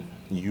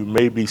You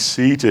may be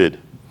seated.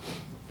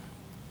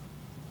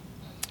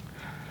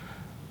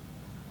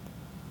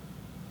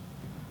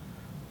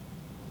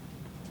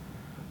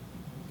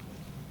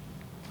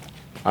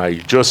 I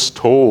just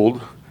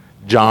told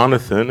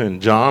Jonathan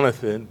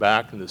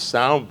back in the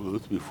sound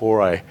booth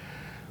before I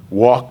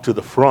walked to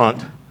the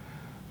front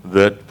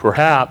that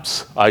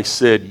perhaps I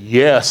said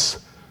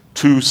yes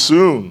too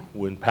soon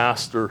when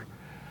Pastor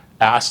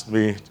asked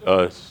me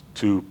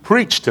to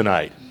preach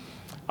tonight.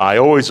 I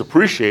always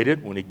appreciate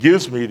it when he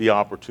gives me the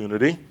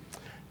opportunity.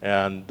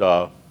 And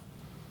the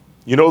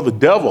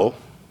devil,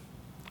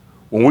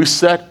 when we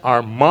set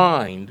our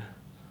mind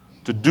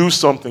to do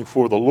something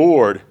for the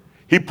Lord,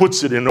 he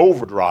puts it in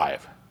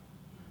overdrive.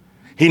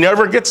 He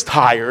never gets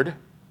tired.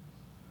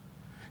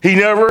 He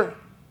never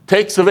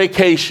takes a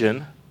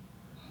vacation.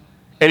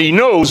 And he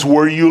knows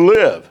where you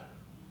live.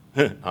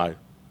 I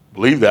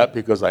believe that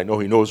because I know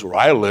he knows where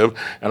I live,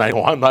 and I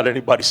know I'm not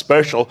anybody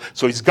special,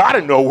 so he's got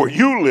to know where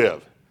you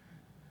live.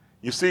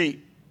 You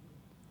see,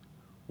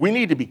 we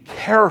need to be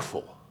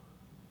careful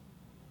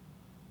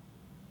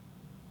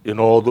in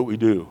all that we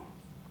do.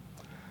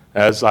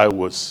 As I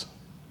was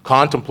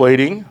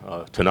contemplating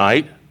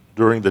tonight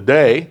during the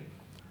day,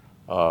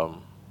 I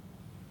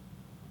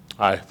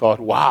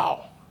thought,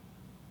 wow,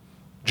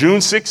 June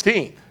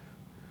 16th,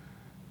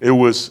 it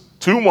was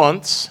 2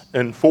 months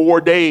and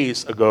 4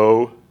 days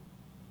ago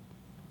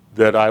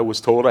that I was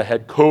told I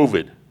had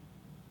COVID.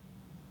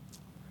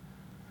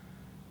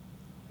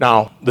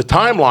 Now, the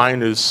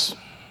timeline is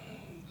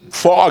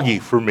foggy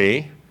for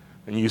me,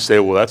 and you say,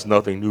 well, that's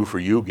nothing new for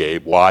you,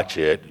 Gabe. Watch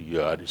it.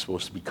 You're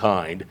supposed to be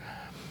kind.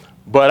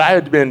 But I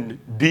had been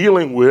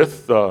dealing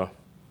with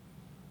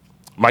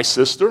my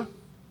sister,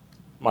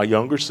 my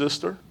younger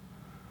sister.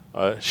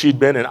 She'd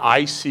been in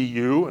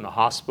ICU in a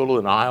hospital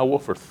in Iowa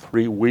for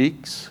 3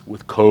 weeks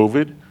with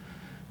COVID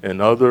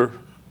and other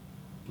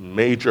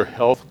major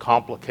health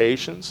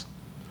complications.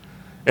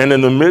 And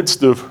in the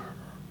midst of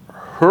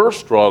her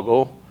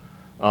struggle,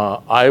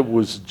 I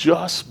was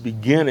just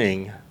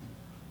beginning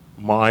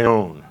my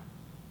own.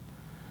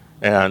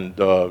 And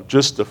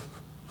just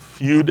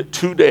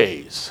 2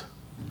 days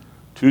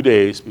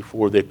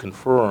before they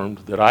confirmed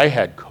that I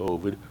had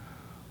COVID,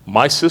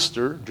 my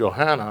sister,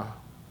 Johanna,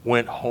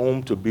 went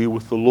home to be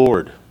with the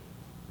Lord.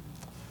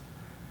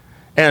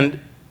 And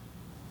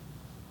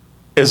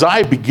as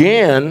I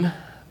began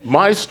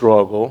my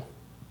struggle,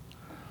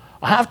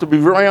 I have to be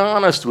very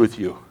honest with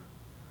you.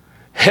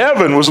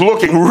 Heaven was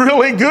looking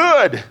really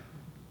good.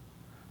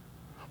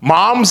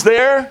 Mom's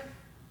there.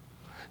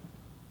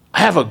 I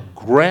have a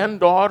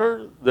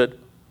granddaughter that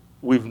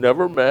we've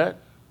never met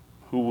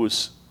who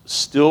was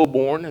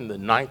stillborn in the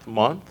 9th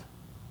month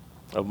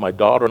of my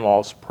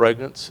daughter-in-law's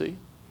pregnancy.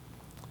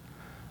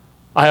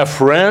 I have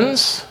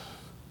friends,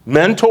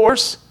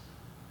 mentors,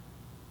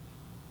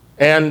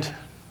 and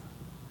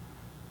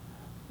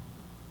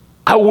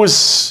I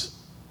was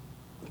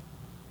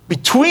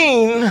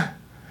between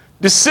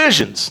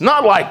decisions,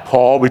 not like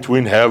Paul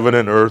between heaven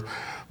and earth,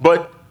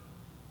 but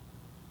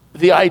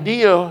the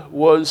idea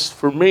was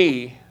for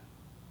me,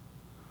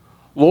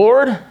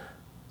 Lord,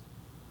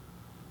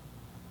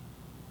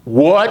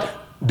 what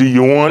do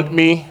you want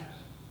me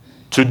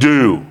to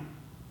do?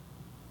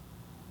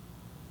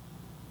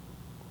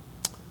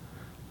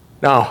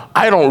 Now,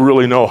 I don't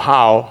really know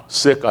how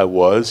sick I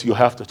was. You'll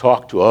have to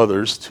talk to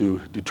others to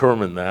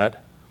determine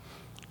that.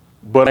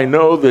 But I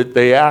know that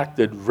they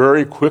acted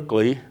very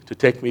quickly to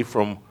take me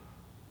from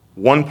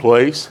one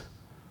place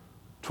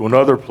to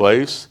another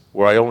place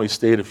where I only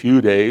stayed a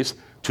few days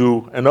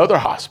to another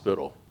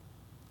hospital.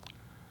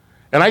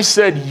 And I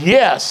said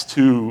yes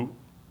to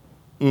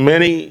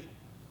many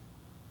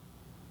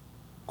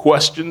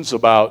questions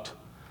about,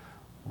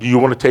 do you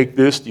want to take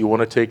this? Do you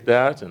want to take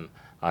that? And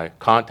I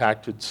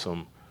contacted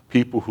some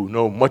people who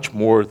know much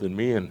more than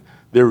me, and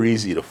they're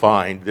easy to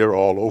find. They're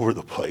all over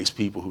the place,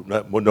 people who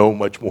know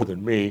much more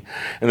than me.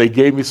 And they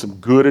gave me some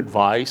good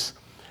advice.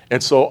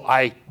 And so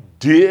I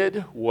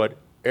did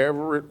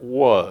whatever it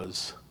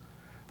was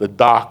the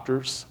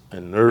doctors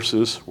and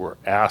nurses were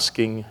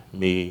asking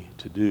me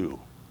to do.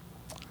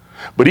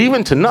 But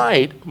even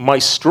tonight, my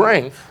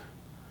strength,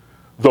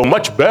 though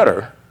much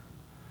better,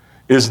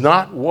 is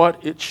not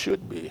what it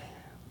should be.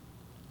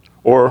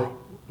 Or,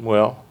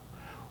 well,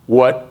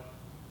 what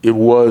it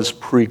was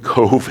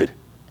pre-COVID.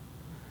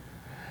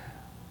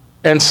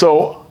 And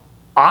so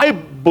I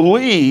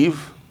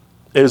believe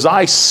as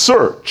I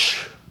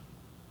search,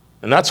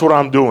 and that's what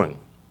I'm doing,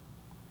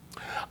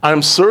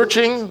 I'm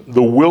searching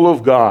the will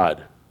of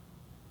God,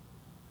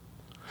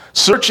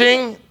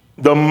 searching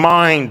the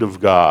mind of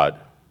God,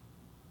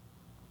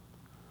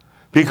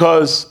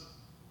 because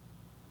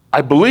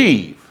I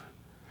believe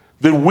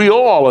that we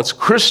all as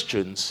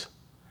Christians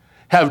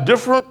have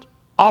different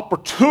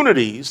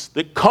opportunities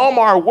that come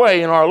our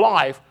way in our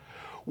life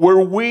where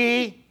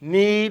we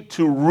need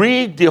to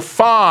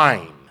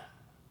redefine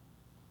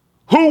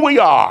who we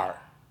are,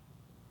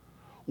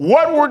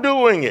 what we're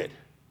doing,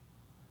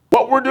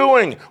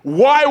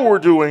 why we're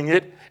doing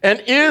it,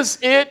 and is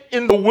it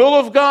in the will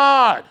of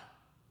God?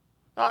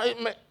 Now,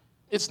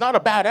 It's not a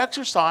bad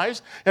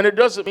exercise, and it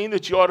doesn't mean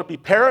that you ought to be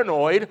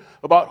paranoid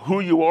about who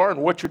you are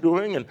and what you're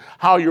doing and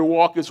how your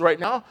walk is right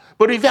now.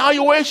 But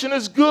evaluation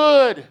is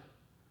good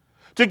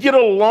to get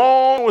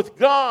alone with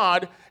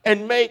God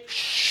and make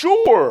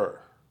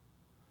sure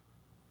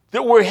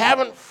that we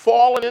haven't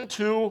fallen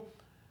into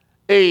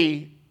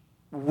a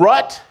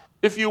rut,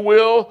 if you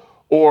will,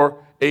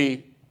 or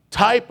a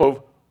type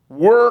of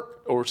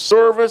work or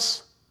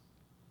service,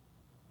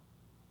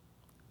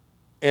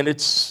 and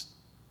it's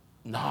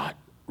not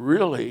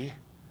really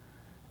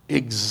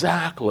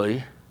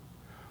exactly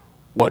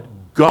what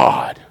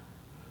God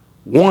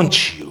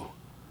wants you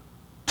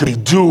to be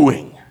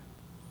doing.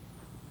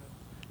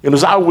 And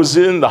as I was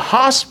in the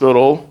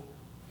hospital,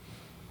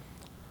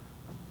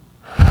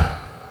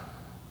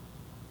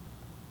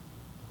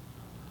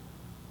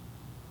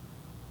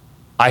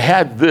 I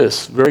had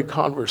this very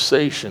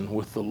conversation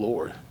with the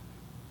Lord.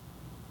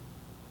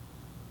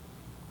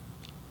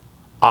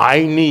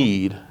 I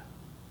need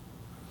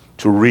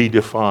to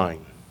redefine.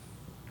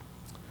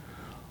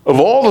 Of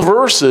all the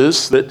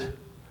verses that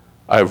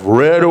I've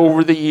read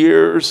over the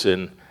years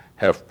and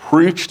have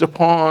preached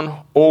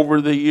upon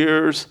over the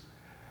years,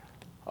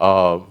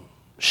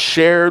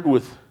 shared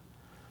with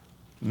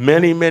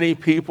many, many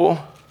people,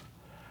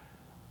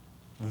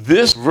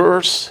 this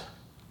verse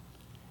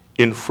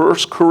in 1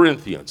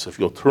 Corinthians, if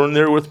you'll turn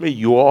there with me,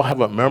 you all have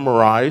it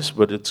memorized,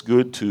 but it's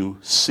good to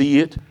see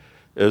it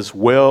as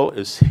well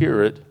as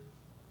hear it.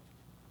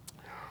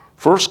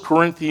 1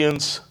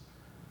 Corinthians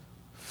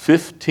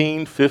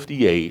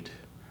 15:58,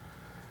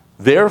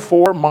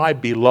 therefore, my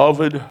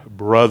beloved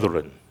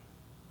brethren.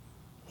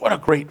 What a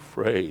great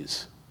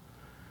phrase.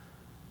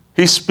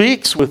 He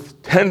speaks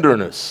with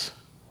tenderness.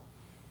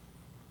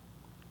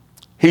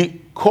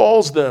 He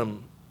calls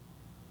them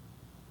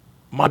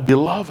my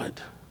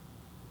beloved.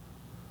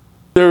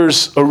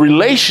 There's a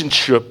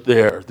relationship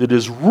there that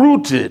is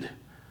rooted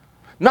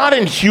not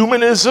in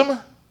humanism,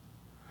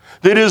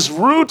 that is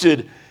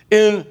rooted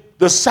in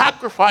the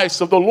sacrifice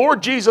of the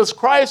Lord Jesus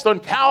Christ on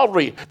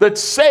Calvary that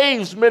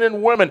saves men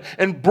and women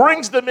and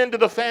brings them into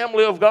the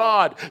family of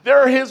God.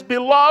 They're his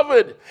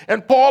beloved.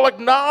 And Paul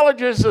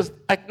acknowledges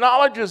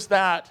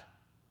that.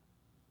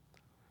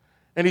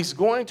 And he's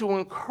going to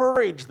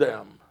encourage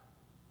them.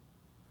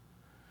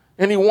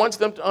 And he wants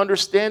them to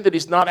understand that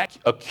he's not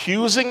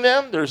accusing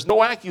them. There's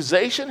no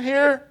accusation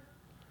here.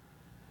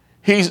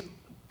 He's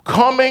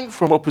coming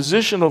from a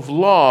position of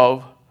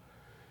love.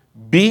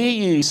 Be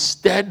ye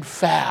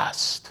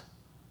steadfast,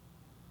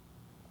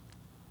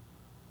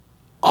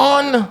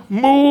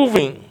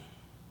 unmoving,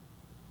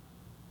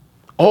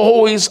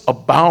 always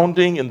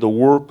abounding in the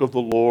work of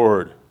the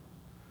Lord.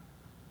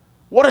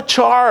 What a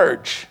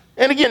charge.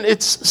 And again,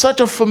 it's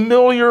such a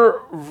familiar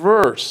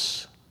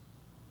verse.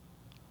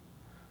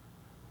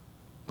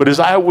 But as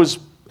I was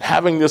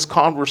having this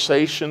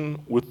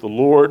conversation with the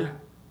Lord,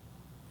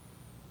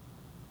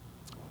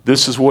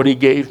 this is what he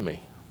gave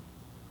me.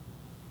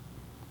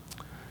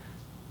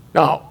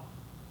 Now,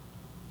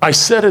 I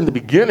said in the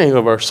beginning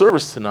of our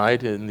service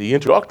tonight in the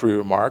introductory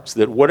remarks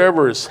that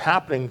whatever is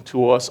happening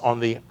to us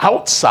on the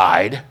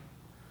outside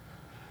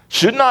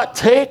should not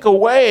take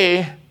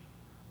away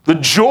the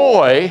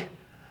joy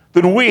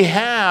that we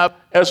have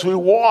as we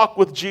walk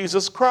with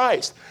Jesus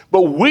Christ.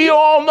 But we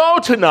all know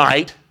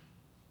tonight,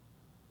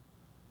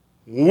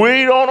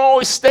 we don't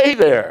always stay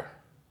there.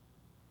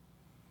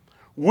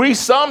 We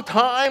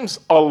sometimes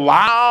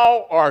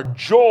allow our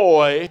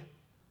joy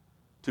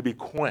to be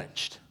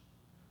quenched.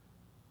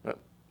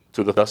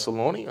 To the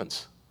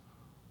Thessalonians,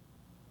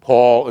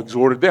 Paul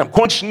exhorted them,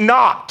 quench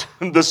not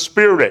the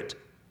spirit.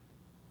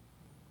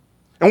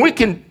 And we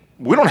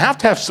don't have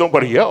to have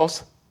somebody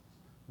else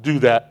do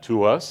that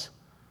to us.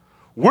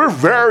 We're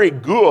very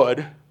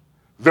good,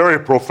 very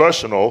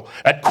professional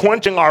at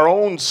quenching our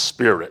own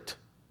spirit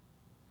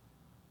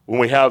when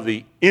we have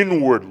the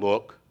inward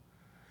look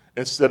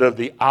instead of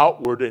the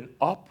outward and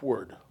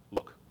upward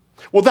look.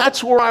 Well,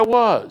 that's where I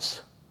was.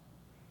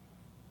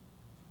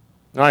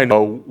 I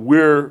know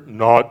we're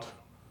not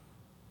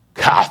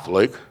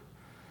Catholic,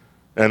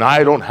 and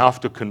I don't have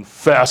to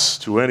confess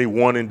to any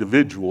one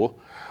individual,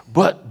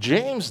 but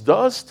James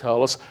does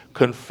tell us,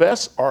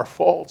 confess our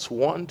faults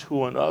one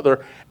to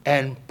another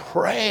and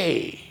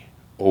pray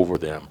over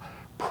them.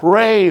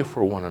 Pray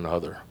for one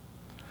another.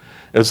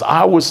 As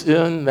I was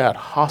in that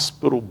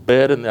hospital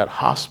bed, in that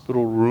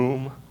hospital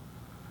room,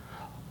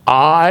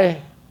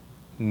 I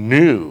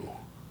knew,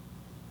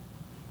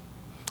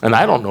 and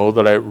I don't know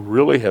that I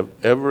really have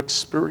ever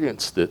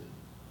experienced it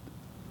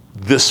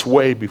this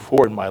way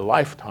before in my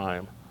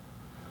lifetime,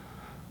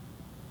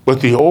 but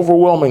the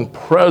overwhelming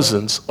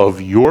presence of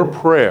your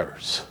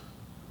prayers,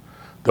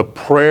 the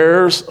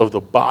prayers of the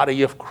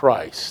body of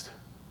Christ,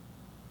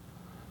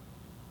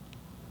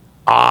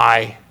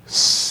 I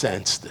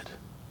sensed it.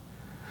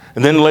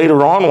 And then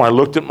later on, when I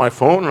looked at my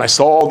phone and I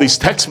saw all these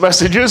text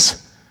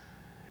messages,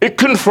 it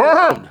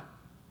confirmed.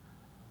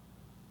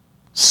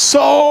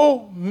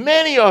 So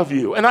many of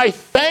you, and I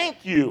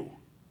thank you.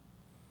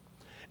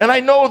 And I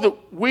know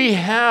that we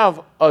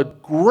have a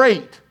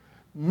great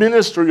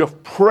ministry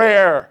of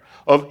prayer,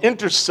 of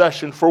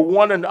intercession for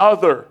one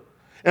another.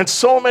 And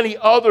so many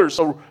others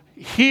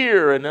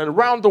here and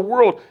around the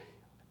world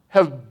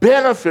have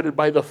benefited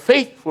by the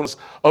faithfulness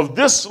of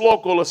this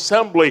local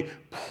assembly,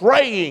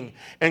 praying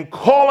and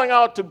calling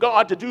out to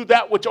God to do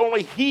that which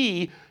only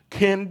He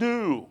can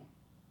do.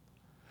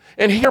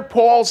 And here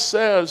Paul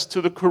says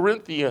to the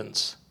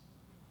Corinthians,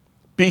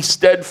 be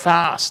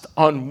steadfast,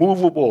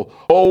 unmovable,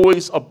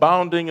 always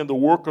abounding in the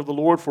work of the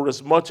Lord, for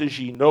as much as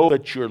ye know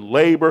that your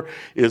labor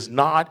is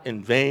not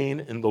in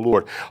vain in the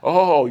Lord.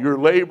 Oh, your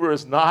labor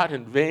is not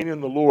in vain in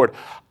the Lord.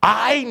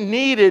 I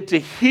needed to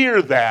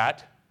hear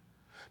that,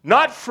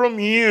 not from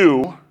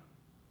you,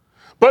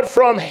 but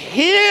from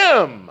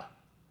Him.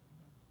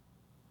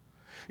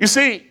 You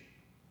see,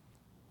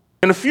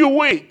 in a few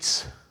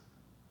weeks,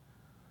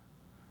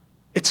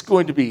 it's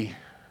going to be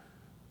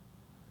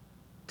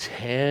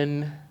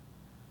 10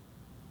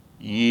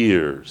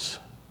 years.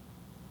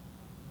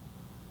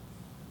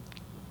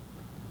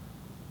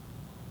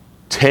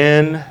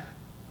 10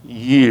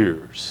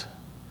 years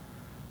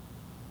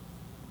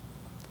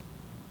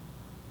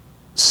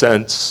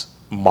since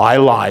my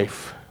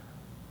life,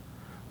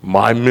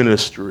 my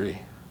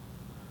ministry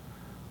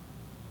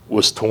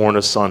was torn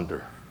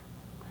asunder.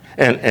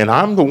 And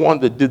I'm the one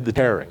that did the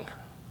tearing.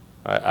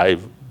 I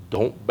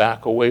don't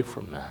back away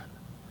from that.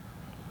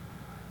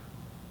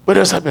 But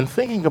as I've been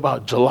thinking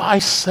about July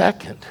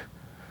 2nd,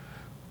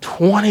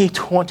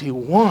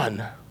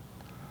 2021,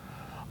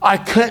 I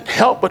can't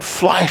help but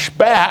flash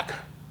back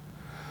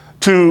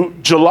to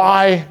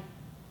July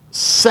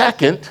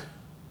 2nd,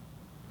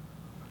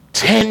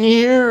 10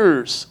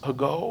 years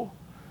ago,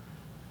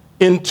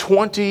 in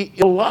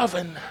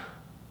 2011,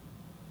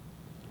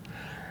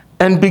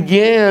 and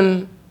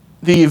began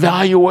the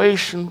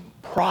evaluation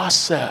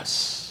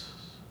process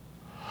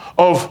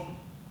of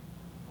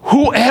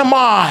who am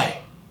I?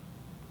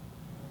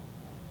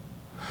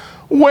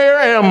 Where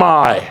am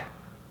I?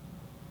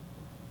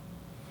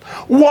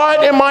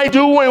 What am I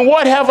doing?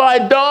 What have I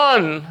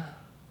done?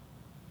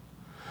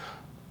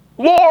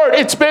 Lord,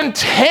 it's been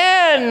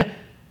 10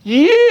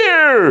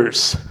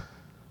 years.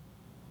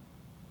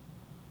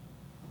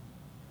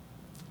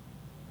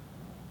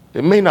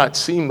 It may not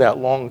seem that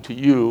long to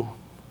you,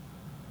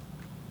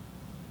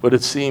 but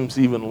it seems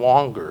even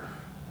longer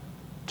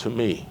to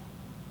me.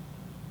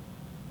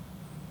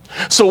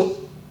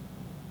 So,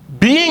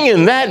 being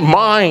in that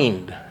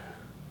mind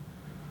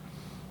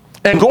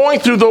and going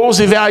through those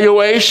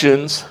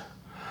evaluations,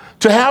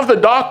 to have the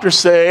doctor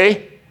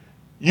say,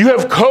 you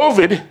have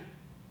COVID,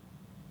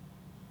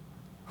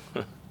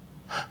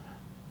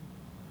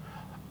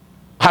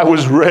 I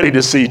was ready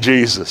to see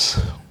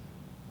Jesus.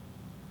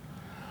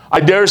 I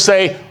dare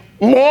say,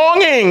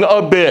 longing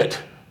a bit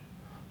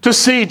to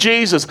see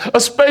Jesus,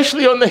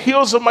 especially on the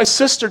heels of my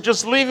sister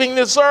just leaving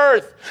this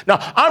earth. Now,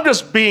 I'm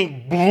just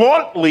being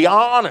bluntly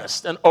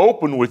honest and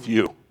open with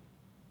you.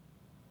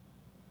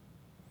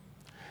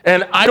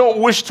 And I don't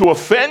wish to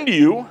offend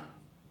you,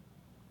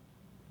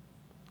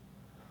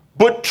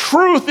 but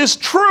truth is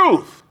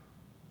truth.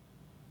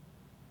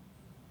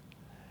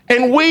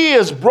 And we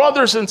as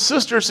brothers and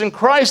sisters in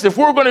Christ, if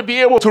we're going to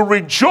be able to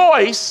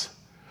rejoice,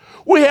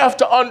 we have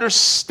to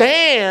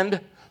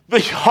understand the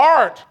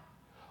heart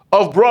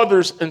of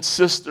brothers and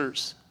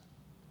sisters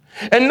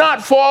and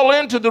not fall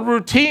into the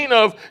routine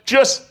of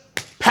just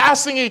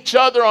passing each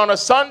other on a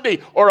Sunday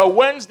or a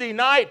Wednesday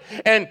night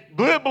and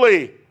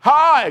glibly,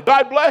 hi,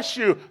 God bless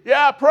you,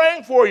 yeah,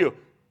 praying for you,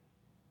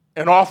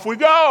 and off we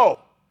go.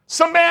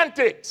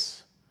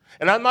 Semantics.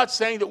 And I'm not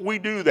saying that we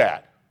do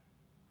that.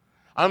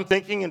 I'm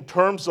thinking in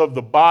terms of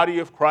the body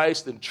of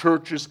Christ and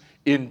churches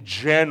in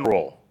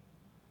general.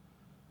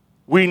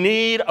 We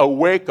need a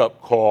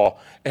wake-up call,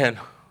 and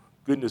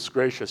goodness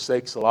gracious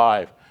sakes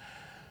alive,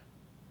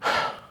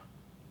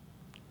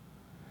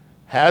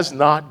 has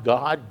not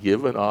God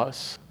given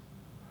us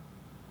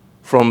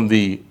from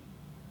the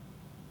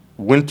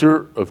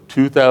winter of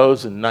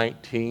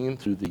 2019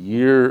 through the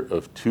year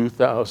of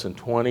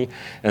 2020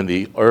 and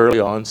the early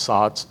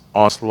onslaught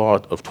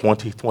of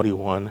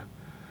 2021,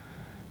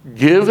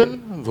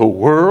 given the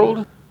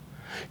world,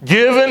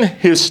 given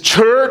His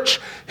church,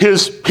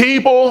 His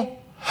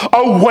people,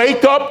 a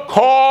wake-up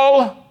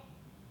call?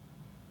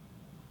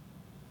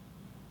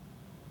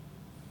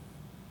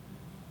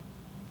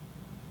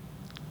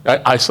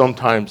 I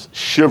sometimes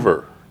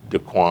shiver,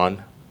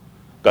 Daquan,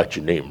 got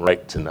your name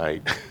right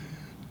tonight,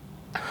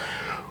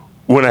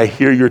 when I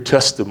hear your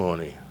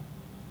testimony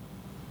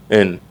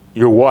and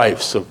your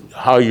wife's of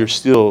how you're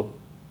still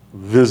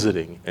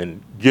visiting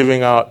and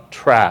giving out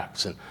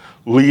tracts and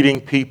leading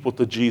people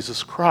to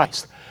Jesus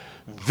Christ.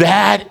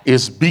 That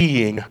is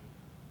being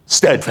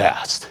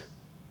steadfast.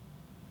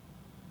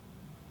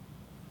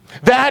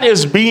 That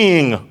is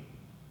being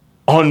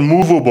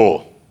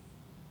unmovable.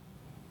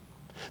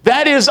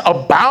 That is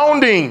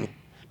abounding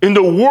in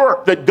the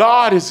work that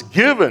God has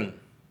given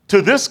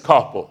to this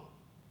couple.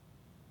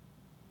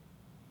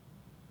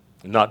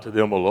 Not to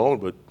them alone,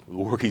 but the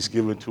work He's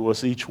given to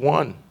us each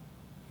one.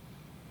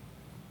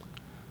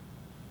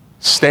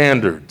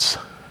 Standards.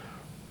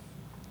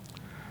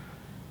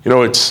 You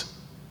know, it's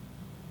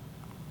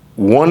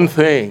one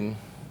thing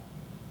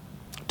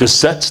to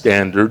set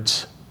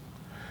standards,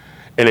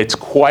 and it's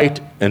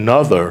quite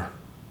another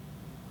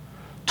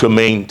to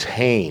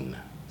maintain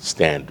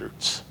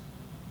standards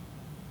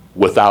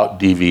without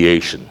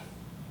deviation.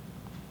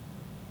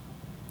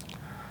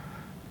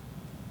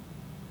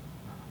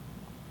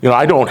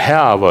 I don't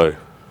have a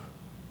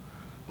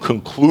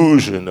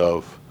conclusion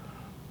of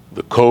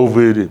the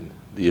COVID and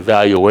the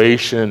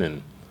evaluation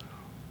and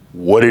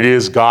what it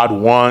is God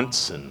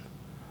wants and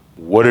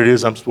what it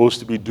is I'm supposed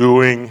to be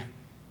doing.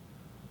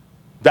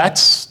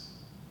 That's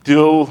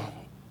still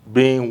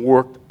being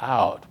worked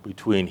out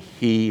between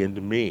He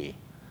and me.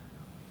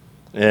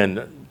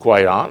 And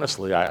quite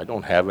honestly, I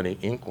don't have any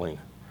inkling,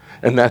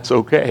 and that's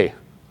okay.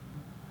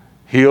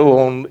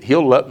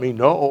 He'll let me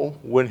know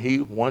when He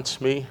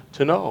wants me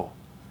to know.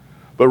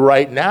 But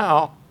right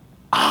now,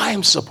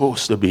 I'm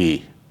supposed to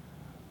be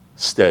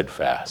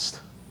steadfast.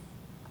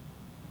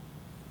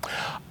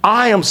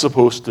 I am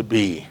supposed to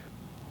be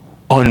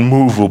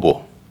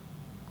unmovable.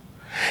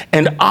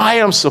 And I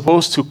am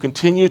supposed to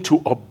continue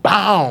to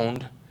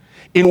abound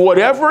in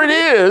whatever it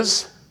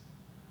is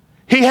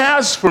He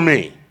has for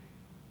me.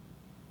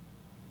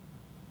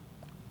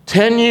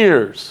 10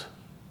 years.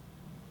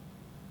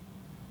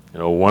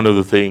 One of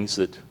the things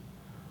that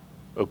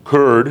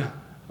occurred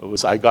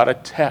was I got a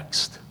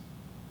text.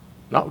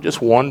 Not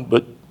just one,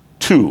 but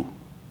two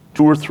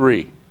or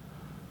three,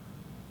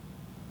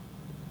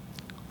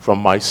 from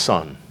my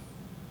son.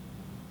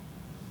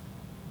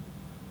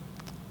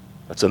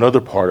 That's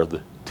another part of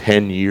the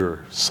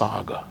 10-year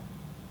saga.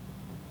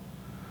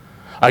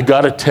 I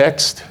got a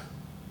text,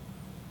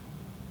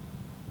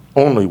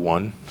 only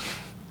one,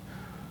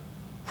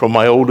 from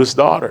my oldest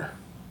daughter.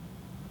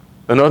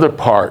 Another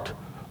part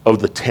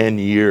of the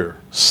 10-year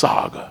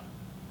saga.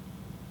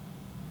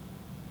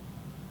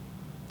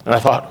 And I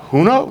thought,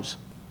 who knows?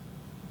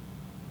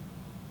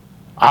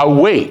 I'll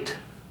wait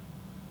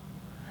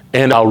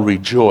and I'll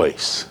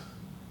rejoice.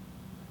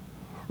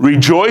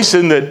 Rejoice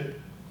in that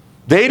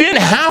they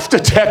didn't have to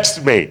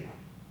text me.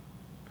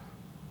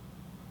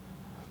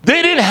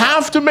 They didn't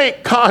have to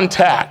make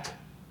contact.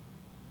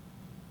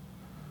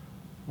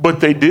 But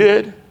they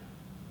did.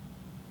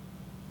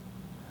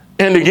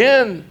 And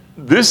again,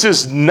 this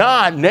is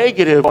not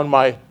negative on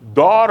my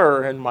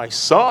daughter and my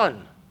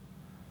son.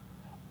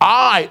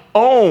 I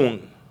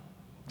own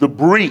the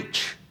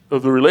breach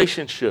of the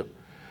relationship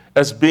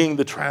as being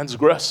the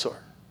transgressor.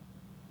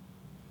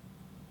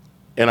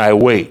 And I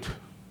wait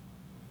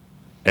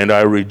and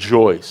I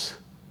rejoice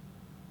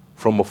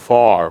from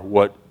afar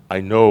what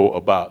I know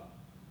about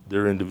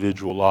their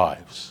individual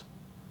lives.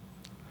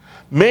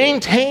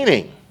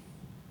 Maintaining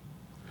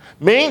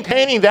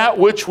that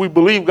which we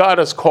believe God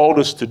has called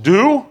us to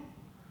do,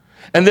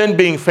 and then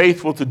being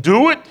faithful to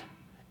do it,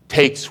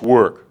 takes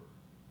work.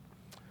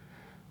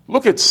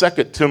 Look at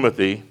 2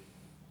 Timothy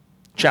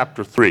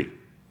chapter 3.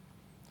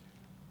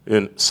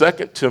 In 2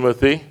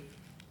 Timothy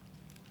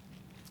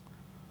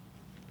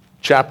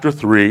chapter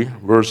 3,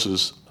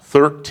 verses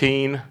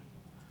 13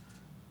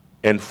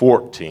 and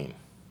 14.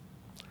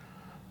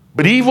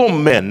 But evil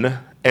men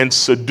and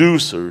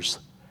seducers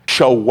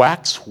shall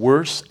wax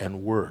worse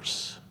and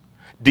worse,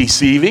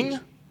 deceiving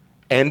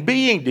and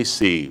being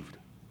deceived.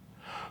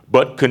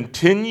 But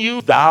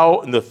continue thou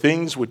in the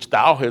things which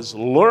thou hast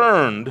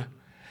learned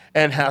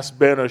and hast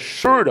been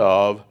assured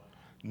of,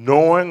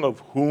 knowing of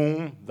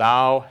whom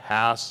thou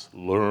hast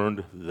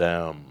learned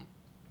them.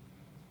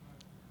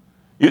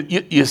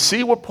 You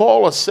see what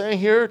Paul is saying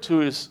here to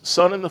his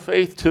son in the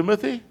faith,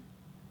 Timothy?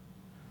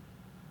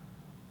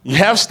 You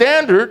have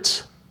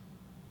standards,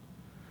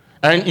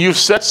 and you've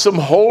set some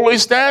holy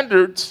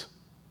standards.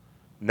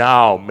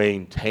 Now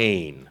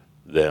maintain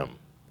them.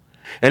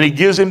 And he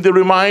gives him the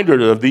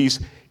reminder of these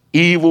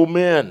evil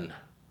men.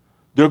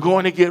 They're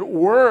going to get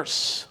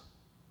worse.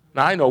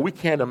 Now, I know we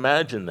can't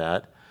imagine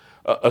that,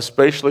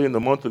 especially in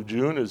the month of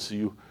June as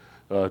you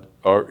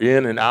are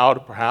in and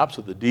out, perhaps,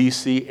 of the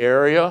D.C.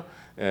 area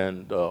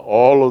and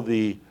all of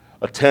the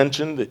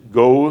attention that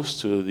goes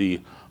to the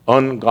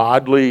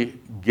ungodly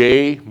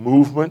gay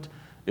movement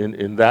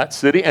in that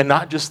city, and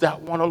not just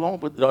that one alone,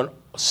 but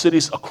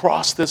cities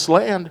across this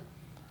land.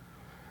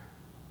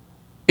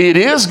 It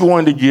is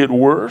going to get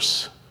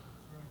worse.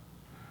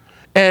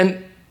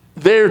 And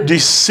they're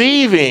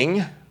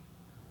deceiving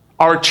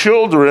our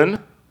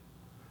children.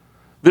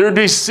 They're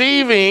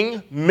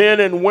deceiving men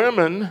and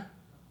women,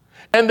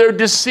 and they're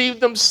deceived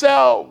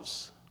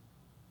themselves.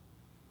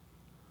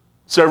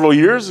 Several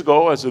years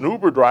ago, as an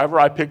Uber driver,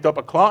 I picked up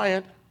a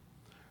client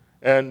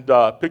and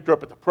picked her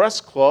up at the press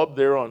club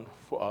there on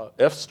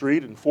F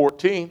Street and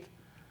 14th.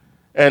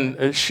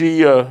 And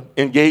she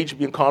engaged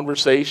me in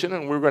conversation,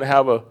 and we were going to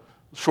have a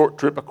short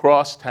trip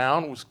across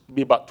town. It was going to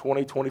be about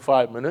 20,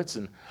 25 minutes.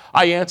 And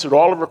I answered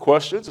all of her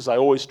questions, as I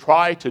always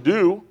try to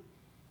do.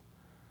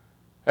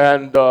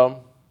 And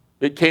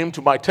it came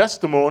to my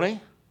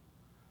testimony,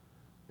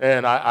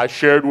 and I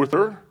shared with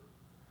her.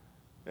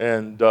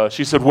 And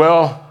she said,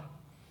 well,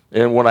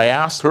 and when I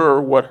asked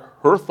her what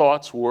her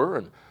thoughts were,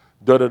 and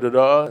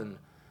da-da-da-da, and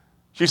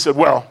she said,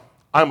 well,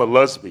 I'm a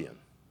lesbian.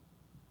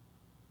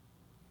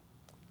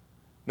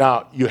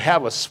 Now, you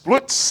have a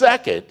split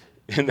second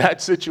in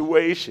that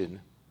situation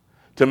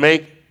to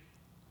make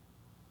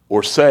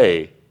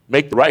the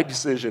right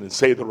decision and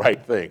say the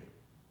right thing.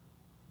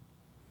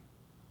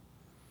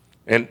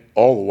 And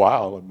all the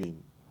while, I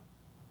mean,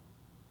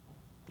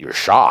 you're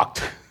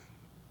shocked.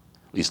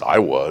 At least I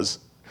was.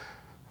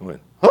 I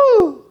went,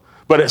 oh!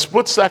 But a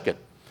split second.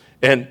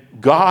 And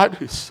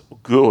God is so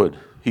good.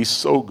 He's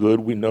so good.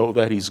 We know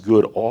that he's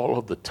good all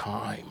of the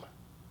time.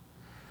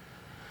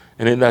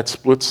 And in that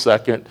split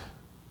second,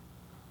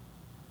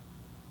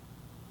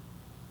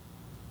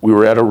 we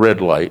were at a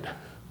red light,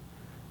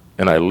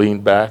 and I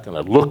leaned back and I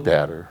looked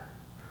at her,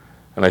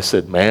 and I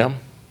said, ma'am,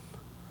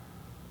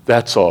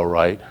 that's all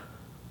right.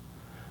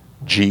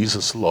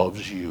 Jesus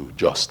loves you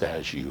just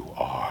as you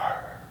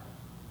are.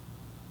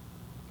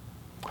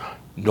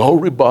 No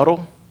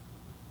rebuttal,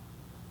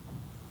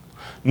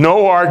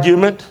 no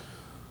argument.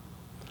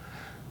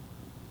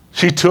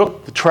 She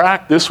took the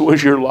track, this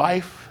was your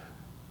life,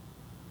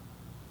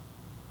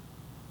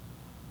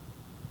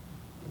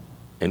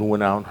 and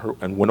went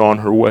on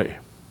her way.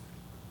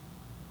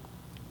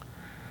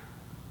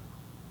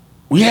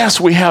 Yes,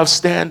 we have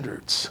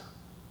standards.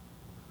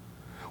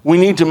 We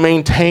need to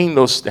maintain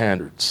those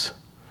standards.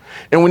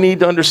 And we need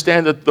to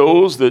understand that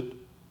those that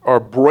are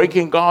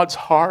breaking God's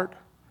heart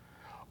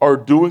are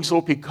doing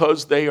so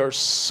because they are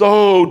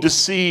so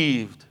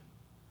deceived,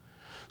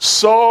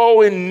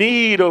 so in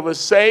need of a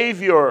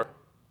Savior.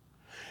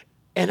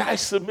 And I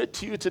submit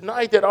to you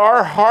tonight that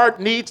our heart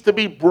needs to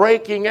be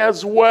breaking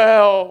as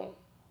well.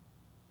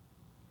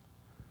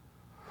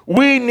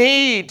 We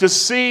need to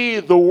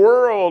see the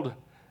world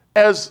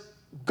as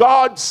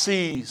God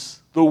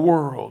sees the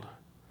world.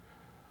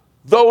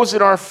 Those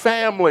in our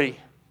family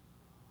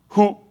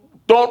who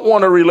don't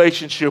want a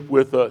relationship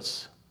with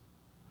us.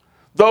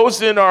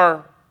 Those in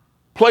our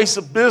place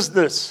of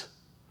business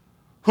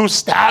who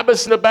stab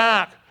us in the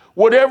back.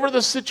 Whatever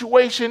the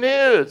situation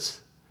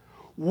is,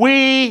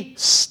 we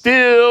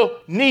still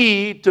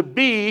need to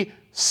be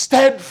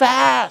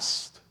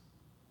steadfast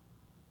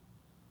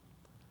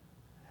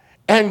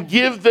and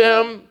give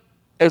them,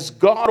 as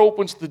God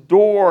opens the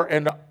door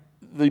and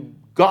the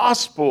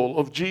gospel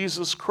of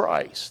Jesus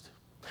Christ.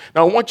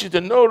 Now, I want you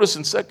to notice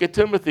in 2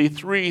 Timothy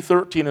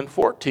 3:13 and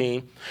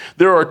 14,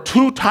 there are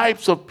two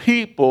types of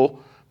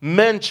people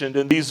mentioned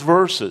in these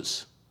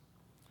verses.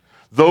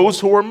 Those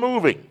who are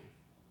moving,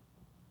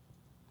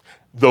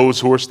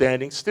 those who are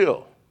standing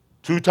still.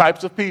 Two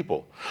types of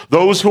people.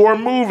 Those who are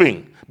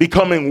moving,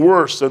 becoming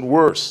worse and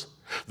worse.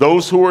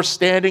 Those who are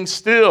standing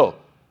still.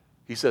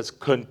 He says,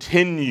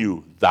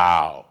 continue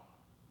thou.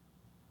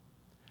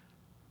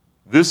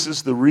 This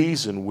is the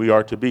reason we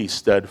are to be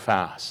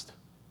steadfast.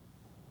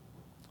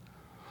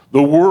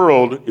 The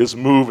world is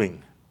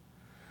moving.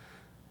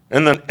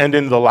 And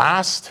in the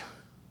last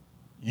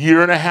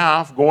year and a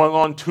half, going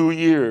on 2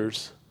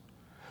 years,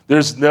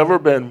 there's never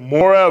been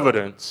more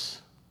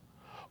evidence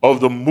of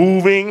the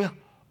moving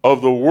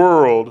of the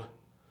world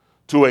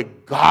to a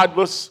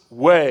godless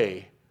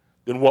way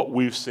than what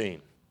we've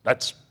seen.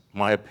 That's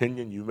my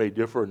opinion. You may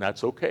differ, and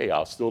that's okay.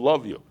 I'll still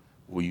love you.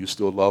 Will you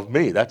still love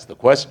me? That's the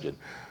question.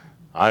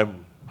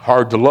 I'm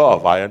hard to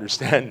love. I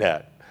understand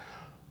that.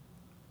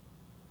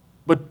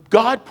 But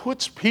God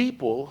puts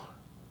people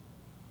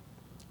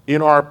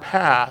in our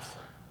path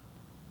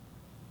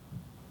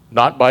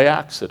not by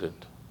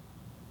accident.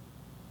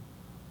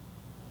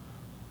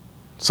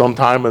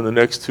 Sometime in the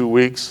next 2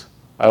 weeks,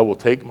 I will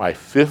take my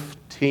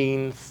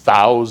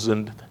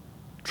 15,000th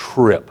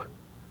trip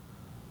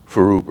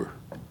for Uber.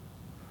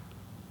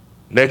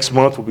 Next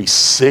month will be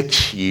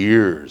 6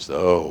 years.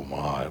 Oh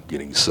my, I'm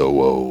getting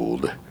so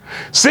old.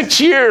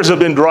 6 years I've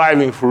been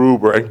driving for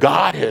Uber, and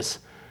God has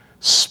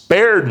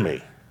spared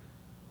me,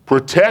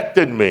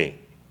 protected me,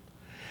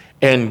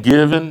 and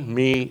given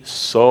me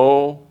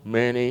so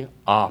many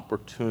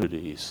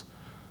opportunities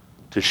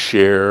to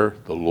share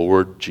the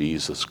Lord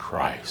Jesus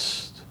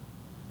Christ.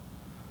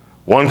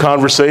 One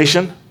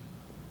conversation,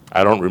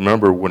 I don't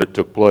remember when it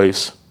took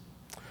place.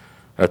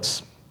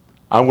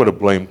 I'm going to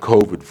blame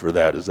COVID for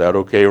that. Is that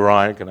okay,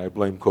 Ryan? Can I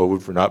blame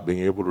COVID for not being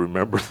able to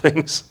remember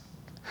things?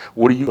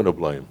 What are you going to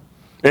blame?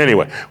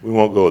 Anyway, we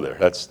won't go there.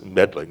 That's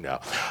meddling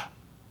now.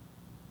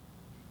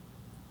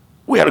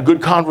 We had a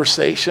good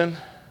conversation,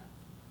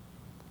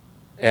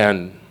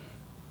 and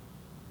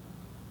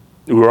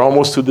we were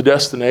almost to the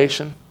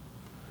destination.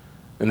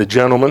 And the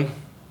gentleman,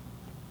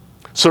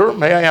 sir,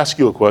 may I ask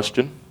you a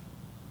question?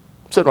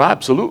 I said, well,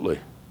 absolutely.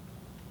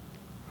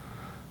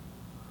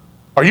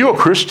 Are you a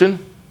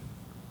Christian?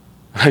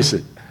 I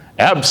said,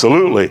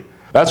 absolutely.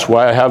 That's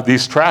why I have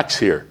these tracts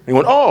here. He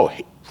went, oh.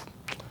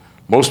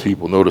 Most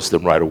people noticed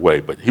them right away,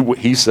 but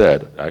he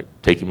said, I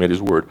take him at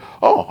his word,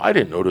 oh, I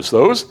didn't notice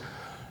those.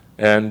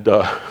 And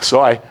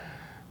so I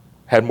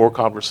had more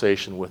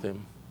conversation with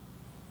him.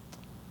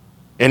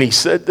 And he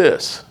said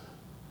this,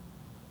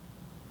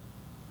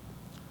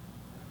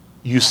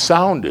 you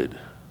sounded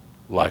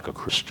like a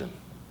Christian.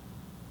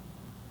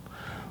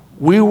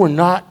 We were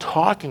not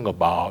talking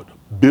about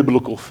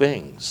biblical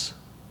things.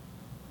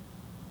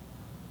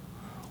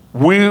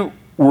 We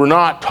we're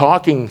not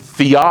talking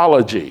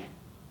theology.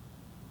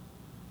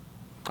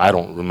 I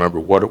don't remember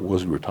what it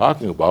was we were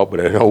talking about,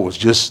 but I know it was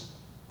just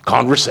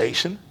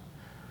conversation.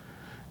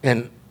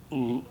 And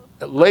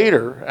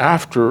later,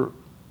 after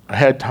I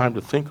had time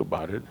to think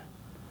about it,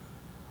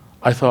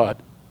 I thought,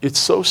 it's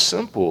so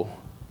simple.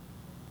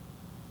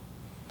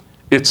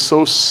 It's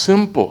so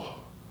simple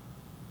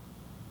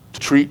to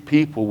treat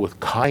people with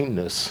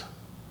kindness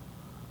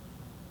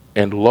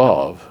and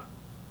love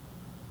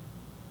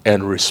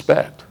and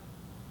respect.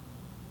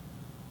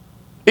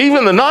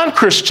 Even the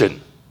non-Christian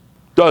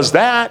does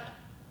that.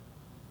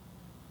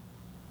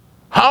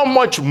 How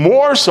much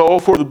more so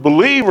for the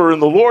believer in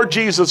the Lord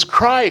Jesus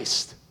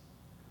Christ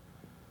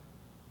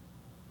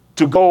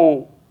to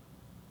go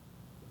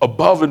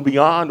above and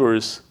beyond, or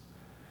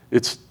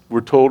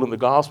we're told in the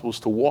Gospels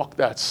to walk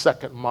that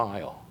second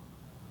mile.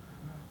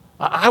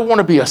 I want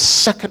to be a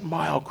second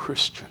mile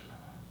Christian.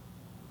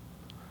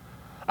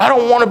 I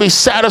don't want to be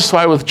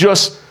satisfied with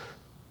just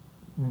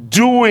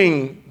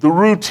doing the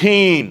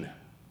routine,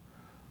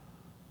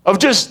 of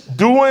just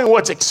doing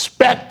what's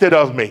expected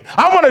of me.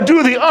 I want to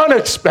do the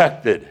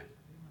unexpected.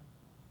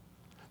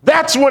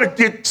 That's when it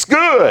gets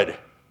good.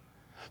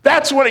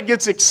 That's when it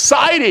gets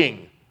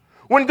exciting.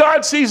 When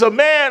God sees a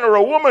man or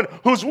a woman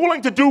who's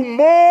willing to do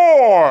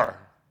more.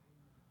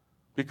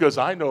 Because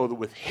I know that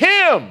with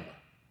him,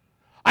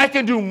 I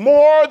can do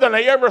more than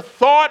I ever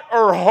thought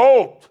or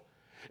hoped.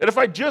 And if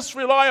I just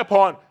rely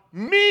upon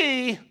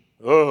me,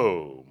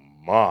 oh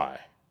my,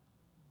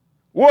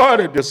 what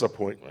a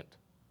disappointment.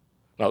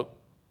 Now,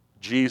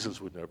 Jesus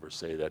would never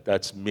say that.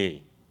 That's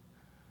me.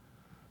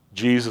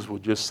 Jesus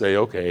would just say,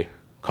 okay,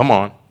 come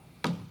on.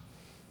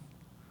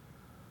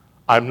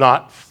 I'm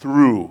not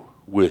through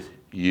with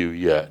you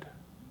yet.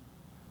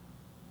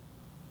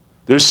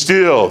 There's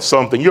still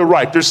something. You're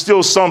right. There's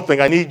still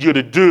something I need you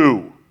to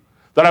do,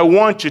 that I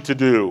want you to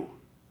do.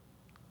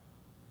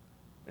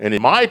 And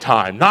in my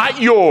time,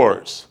 not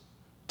yours,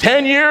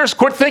 10 years,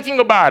 quit thinking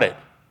about it.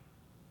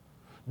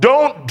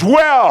 Don't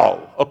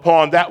dwell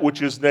upon that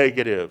which is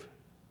negative.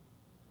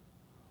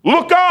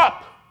 Look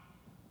up.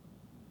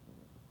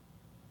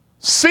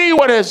 See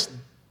what has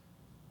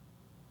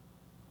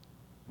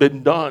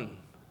been done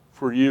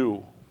for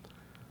you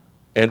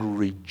and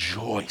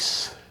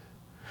rejoice.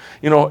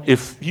 You know,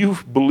 if you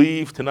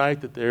believe tonight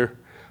that there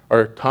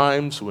are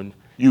times when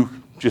you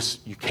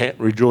can't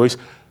rejoice,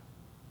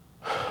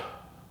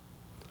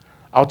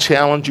 I'll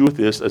challenge you with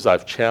this as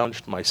I've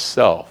challenged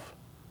myself.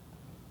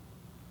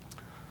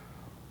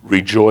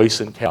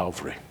 Rejoice in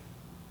Calvary.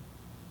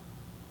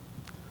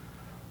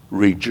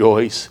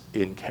 Rejoice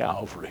in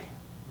Calvary.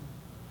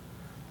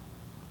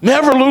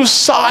 Never lose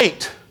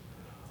sight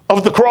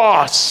of the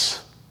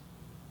cross.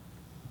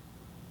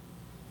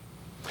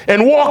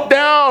 And walk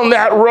down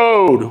that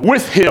road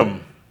with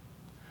him.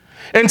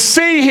 And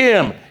see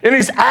him in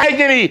his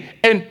agony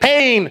and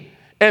pain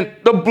and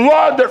the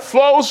blood that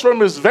flows from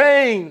his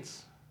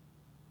veins.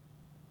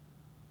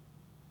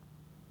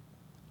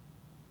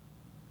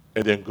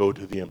 And then go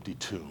to the empty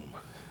tomb.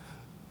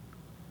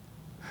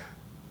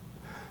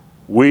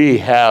 We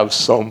have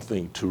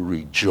something to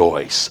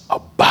rejoice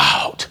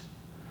about.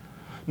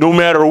 No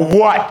matter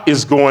what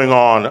is going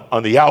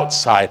on the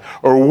outside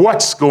or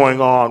what's going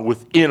on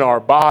within our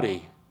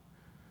body,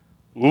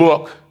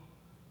 look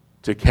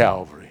to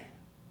Calvary.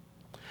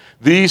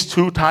 These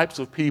two types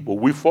of people,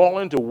 we fall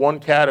into one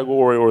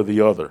category or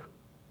the other.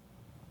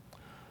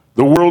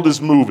 The world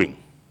is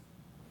moving,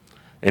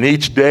 and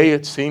each day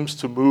it seems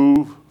to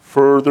move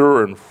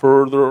further and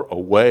further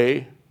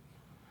away,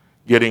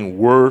 getting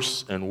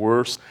worse and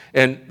worse.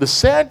 And the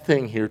sad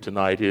thing here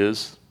tonight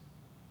is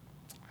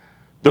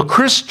the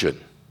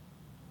Christian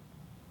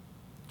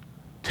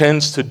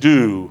tends to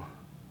do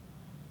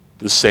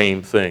the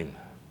same thing.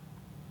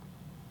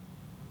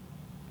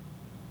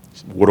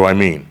 What do I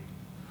mean?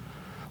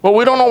 Well,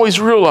 we don't always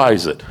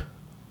realize it.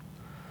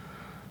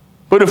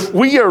 But if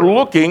we are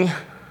looking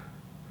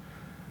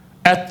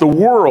at the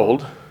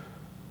world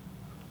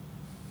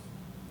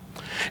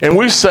and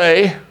we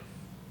say,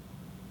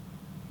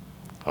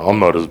 I'm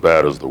not as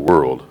bad as the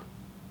world,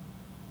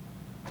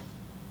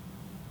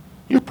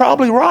 you're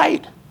probably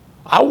right.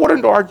 I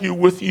wouldn't argue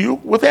with you,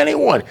 with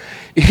anyone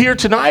here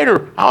tonight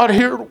or out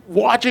here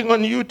watching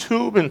on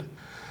YouTube and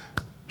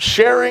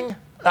sharing.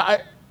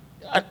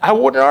 I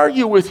wouldn't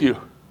argue with you.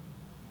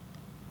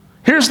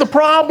 Here's the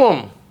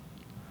problem.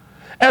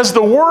 As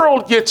the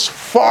world gets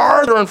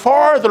farther and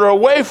farther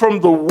away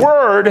from the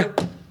Word,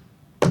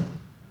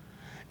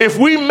 if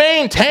we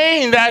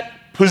maintain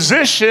that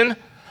position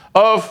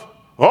of,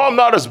 oh, I'm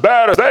not as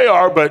bad as they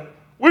are, but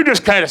we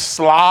just kind of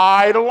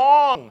slide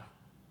along.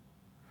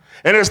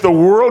 And as the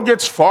world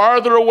gets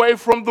farther away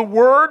from the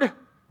Word,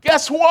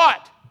 guess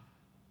what?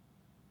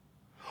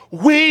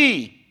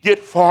 We get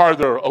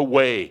farther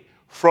away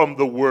from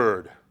the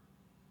Word.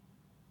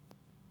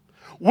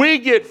 We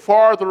get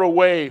farther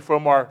away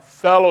from our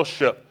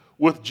fellowship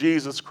with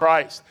Jesus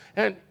Christ.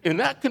 And in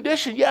that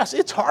condition, yes,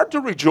 it's hard to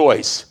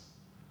rejoice.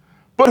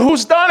 But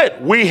who's done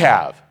it? We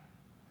have.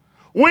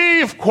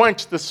 We've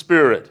quenched the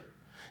Spirit.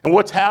 And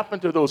what's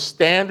happened to those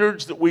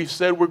standards that we've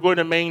said we're going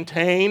to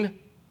maintain?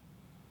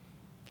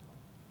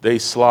 They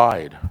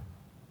slide.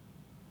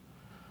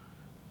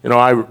 You know,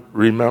 I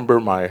remember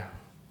my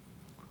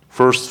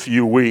first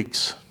few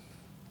weeks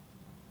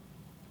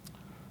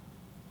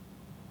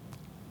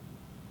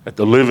at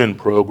the Live-In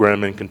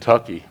program in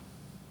Kentucky.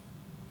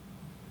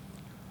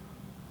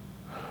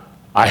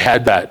 I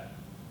had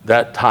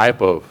that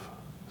type of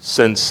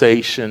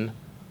sensation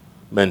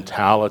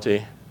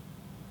mentality.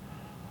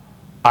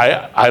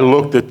 I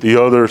looked at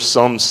the other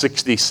some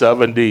 60,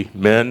 70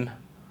 men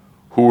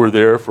who were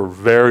there for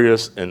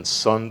various and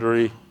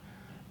sundry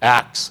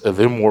acts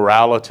of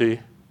immorality,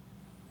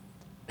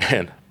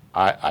 and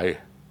I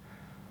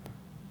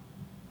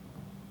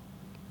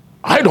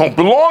don't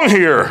belong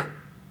here.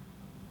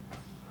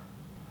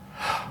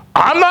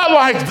 I'm not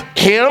like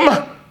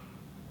him.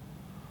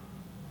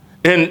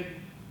 And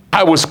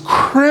I was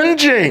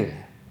cringing.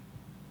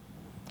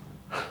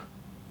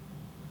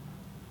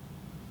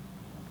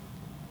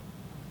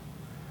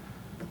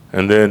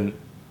 And then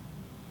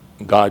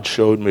God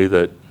showed me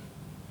that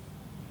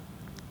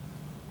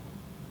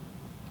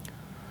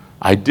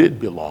I did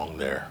belong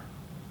there.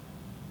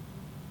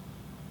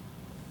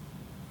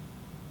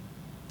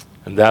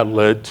 And that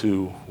led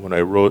to, when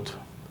I wrote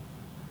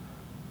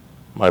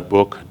my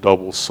book,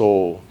 Double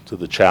Soul, to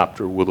the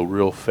chapter, Will the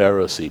Real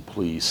Pharisee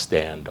Please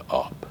Stand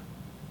Up?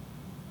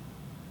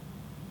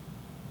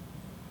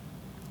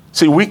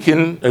 See, we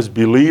can, as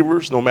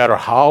believers, no matter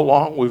how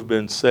long we've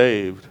been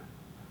saved,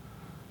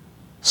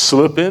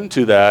 slip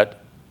into that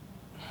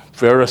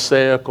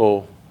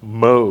Pharisaical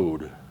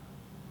mode.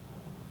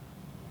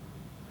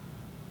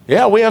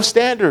 Yeah, we have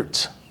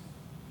standards,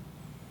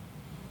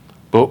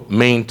 but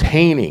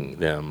maintaining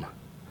them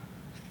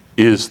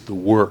is the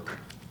work.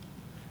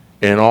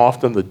 And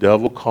often the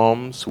devil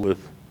comes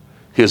with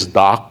his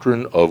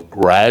doctrine of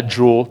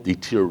gradual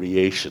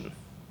deterioration.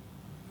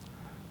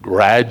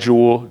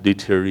 Gradual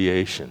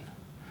deterioration.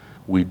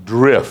 We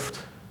drift.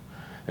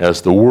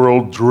 As the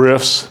world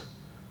drifts,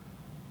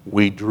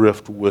 we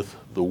drift with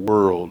the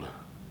world.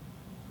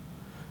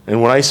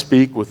 And when I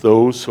speak with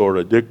those who are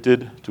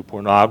addicted to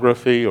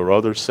pornography or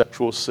other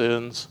sexual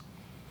sins,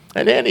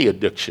 and any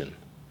addiction,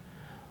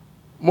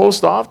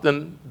 most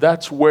often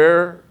that's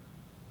where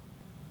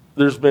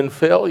there's been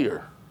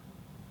failure.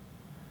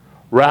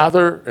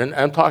 Rather, and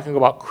I'm talking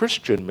about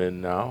Christian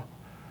men now,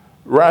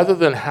 rather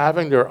than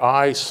having their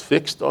eyes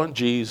fixed on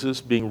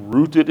Jesus, being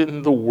rooted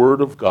in the Word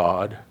of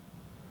God,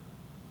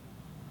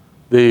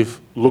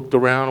 they've looked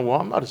around, well,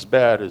 I'm not as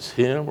bad as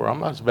him, or I'm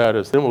not as bad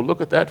as them. Well,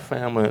 look at that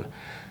family.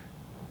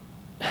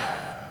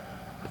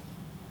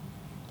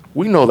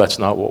 We know that's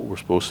not what we're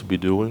supposed to be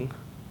doing.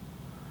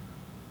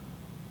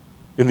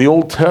 In the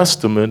Old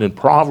Testament, in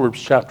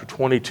Proverbs chapter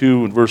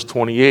 22 and verse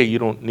 28, you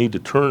don't need to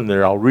turn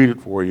there, I'll read it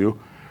for you.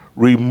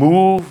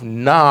 Remove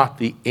not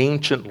the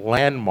ancient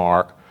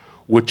landmark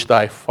which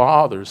thy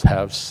fathers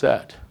have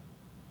set.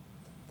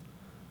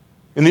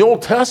 In the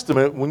Old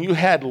Testament, when you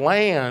had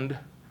land,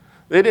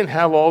 they didn't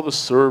have all the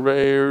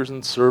surveyors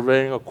and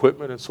surveying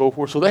equipment and so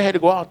forth, so they had to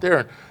go out there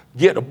and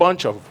get a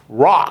bunch of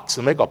rocks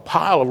and make a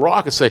pile of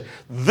rock and say,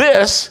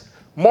 this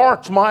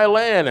marks my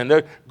land, and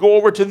they go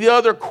over to the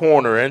other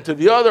corner and to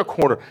the other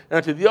corner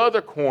and to the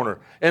other corner,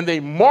 and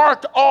they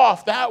marked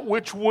off that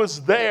which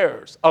was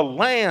theirs, a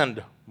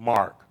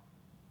landmark,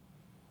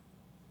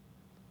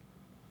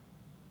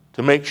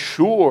 to make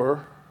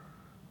sure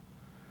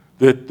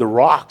that the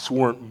rocks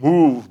weren't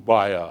moved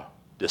by a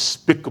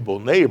despicable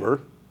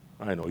neighbor.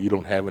 I know you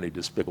don't have any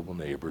despicable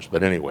neighbors,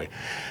 but anyway,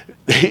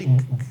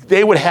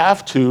 they would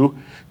have to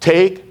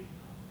take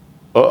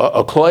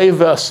a clay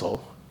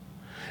vessel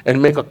and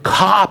make a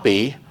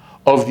copy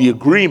of the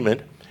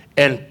agreement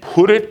and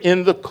put it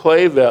in the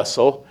clay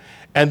vessel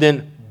and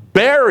then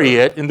bury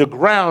it in the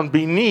ground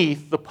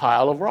beneath the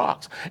pile of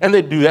rocks. And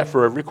they do that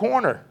for every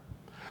corner.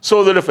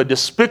 So that if a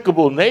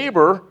despicable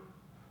neighbor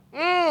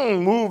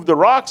moved the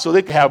rocks so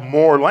they could have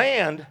more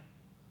land,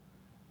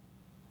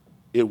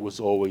 it was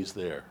always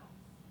there.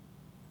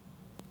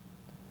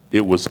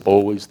 It was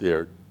always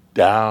there,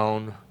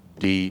 down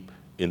deep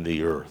in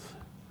the earth.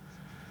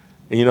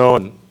 And you know,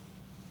 and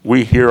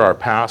we hear our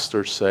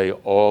pastors say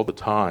all the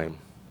time,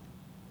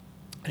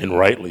 and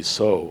rightly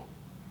so,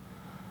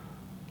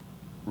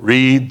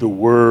 read the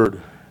Word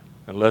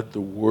and let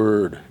the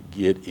Word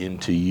get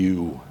into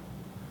you.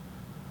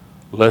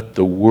 Let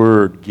the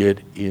Word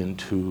get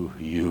into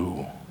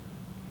you.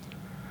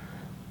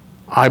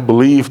 I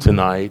believe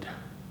tonight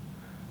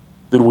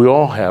that we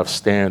all have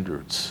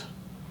standards.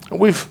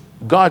 And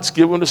God's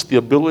given us the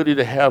ability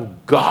to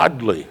have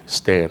godly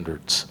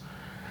standards.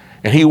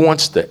 And He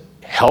wants to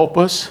help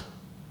us,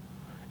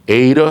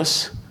 aid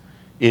us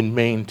in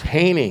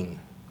maintaining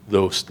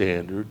those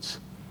standards,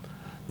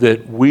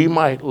 that we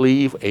might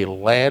leave a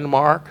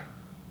landmark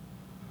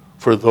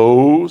for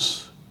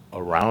those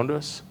around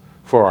us,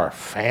 for our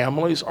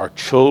families, our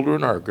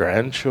children, our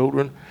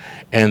grandchildren,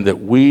 and that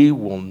we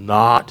will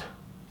not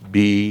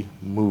be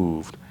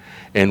moved,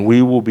 and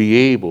we will be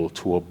able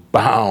to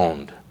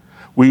abound.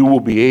 We will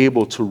be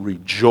able to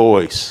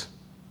rejoice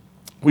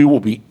we will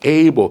be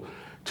able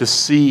to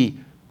see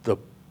the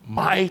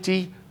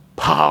mighty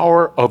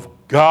power of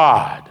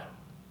God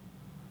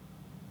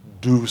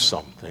do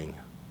something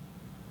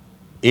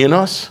in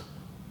us.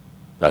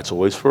 That's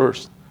always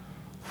first.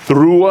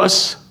 Through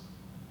us,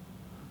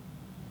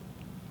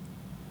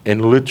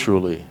 and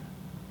literally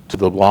to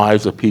the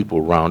lives of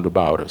people round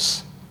about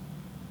us.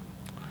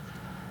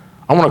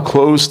 I want to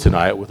close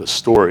tonight with a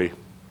story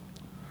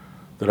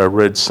that I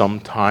read some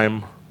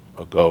time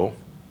ago.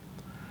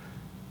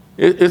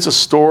 It's a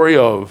story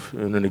of,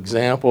 and an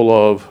example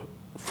of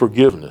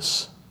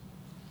forgiveness.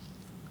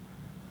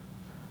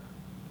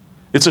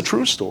 It's a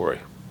true story.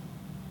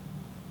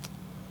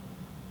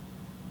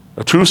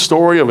 A true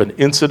story of an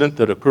incident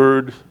that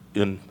occurred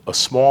in a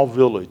small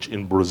village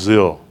in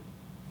Brazil.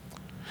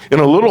 In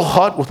a little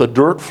hut with a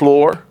dirt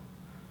floor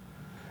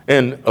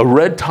and a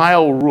red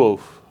tile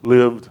roof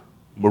lived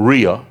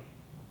Maria,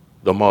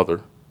 the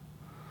mother,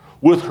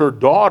 with her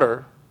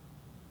daughter,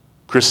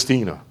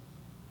 Christina.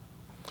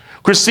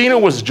 Christina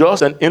was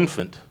just an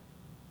infant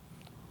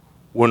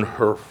when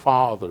her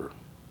father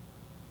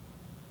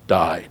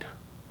died.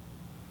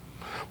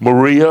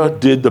 Maria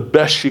did the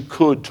best she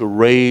could to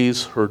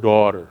raise her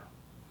daughter.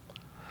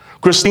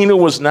 Christina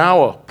was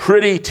now a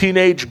pretty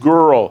teenage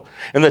girl,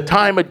 and the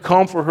time had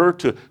come for her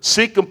to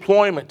seek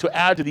employment to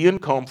add to the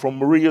income from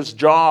Maria's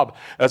job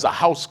as a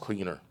house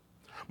cleaner.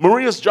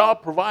 Maria's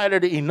job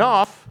provided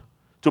enough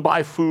to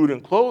buy food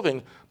and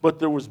clothing, but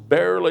there was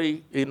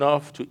barely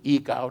enough to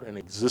eke out an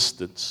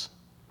existence.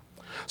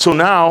 So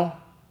now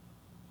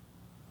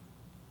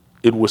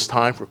it was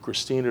time for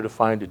Christina to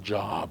find a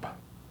job.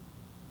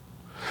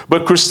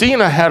 But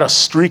Christina had a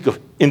streak of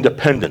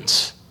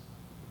independence,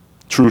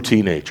 true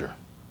teenager.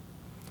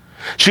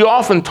 She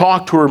often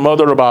talked to her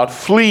mother about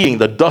fleeing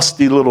the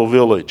dusty little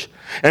village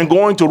and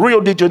going to Rio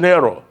de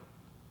Janeiro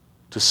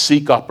to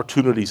seek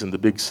opportunities in the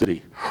big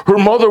city. Her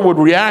mother would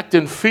react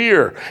in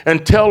fear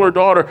and tell her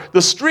daughter,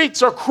 "The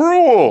streets are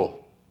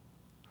cruel."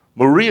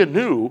 Maria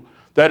knew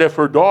that if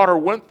her daughter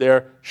went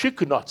there, she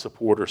could not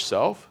support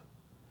herself.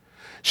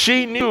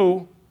 She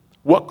knew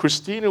what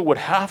Christina would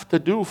have to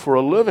do for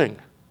a living.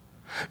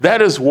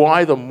 That is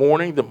why the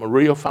morning that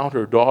Maria found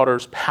her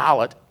daughter's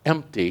pallet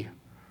empty,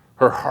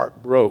 her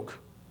heart broke.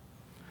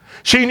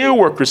 She knew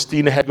where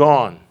Christina had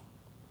gone.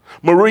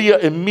 Maria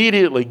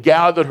immediately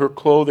gathered her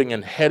clothing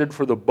and headed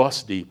for the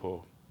bus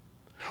depot.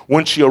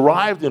 When she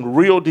arrived in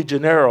Rio de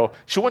Janeiro,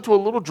 she went to a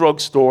little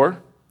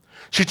drugstore.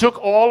 She took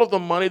all of the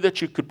money that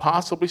she could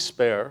possibly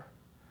spare,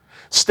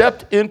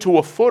 stepped into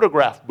a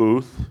photograph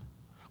booth,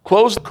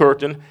 closed the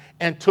curtain,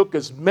 and took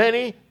as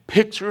many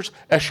pictures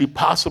as she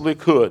possibly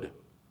could.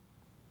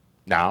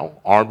 Now,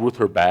 armed with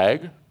her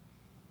bag,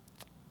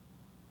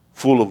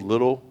 full of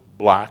little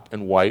black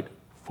and white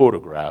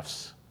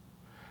photographs,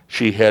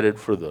 she headed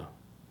for the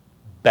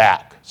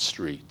back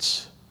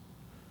streets.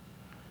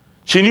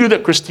 She knew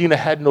that Christina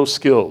had no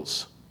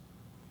skills.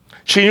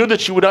 She knew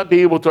that she would not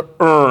be able to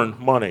earn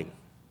money.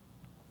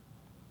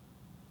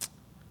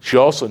 She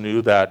also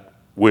knew that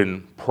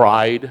when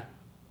pride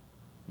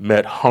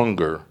met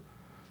hunger,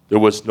 there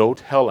was no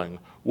telling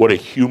what a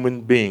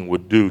human being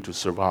would do to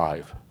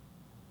survive.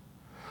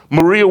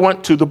 Maria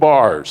went to the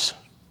bars,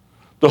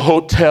 the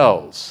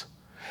hotels,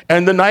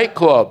 and the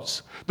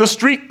nightclubs, the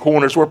street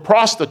corners where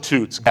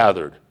prostitutes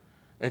gathered,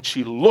 and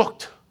she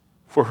looked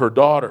for her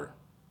daughter.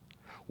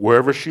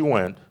 Wherever she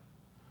went,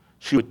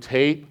 she would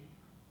tape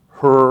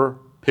her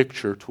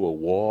picture to a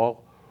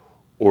wall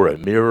or a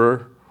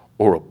mirror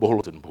or a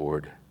bulletin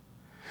board.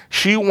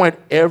 She went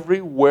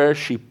everywhere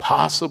she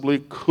possibly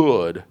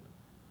could.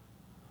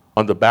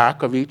 On the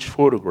back of each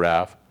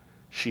photograph,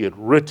 she had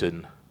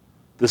written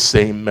the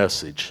same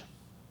message.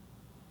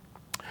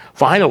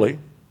 Finally,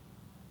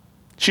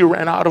 she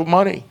ran out of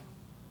money.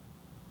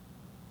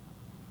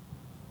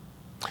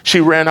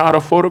 She ran out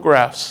of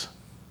photographs.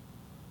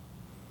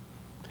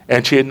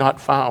 And she had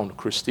not found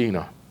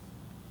Christina.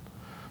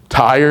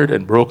 Tired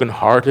and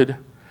brokenhearted,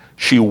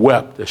 she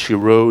wept as she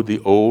rode the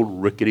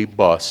old rickety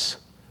bus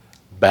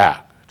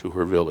back to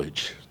her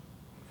village.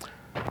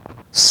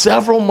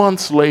 Several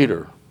months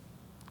later,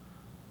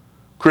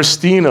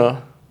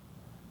 Christina,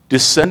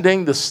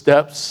 descending the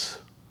steps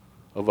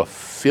of a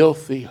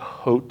filthy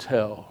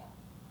hotel,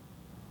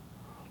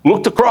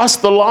 looked across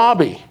the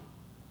lobby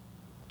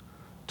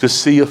to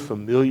see a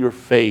familiar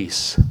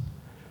face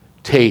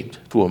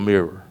taped to a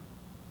mirror.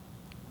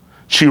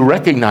 She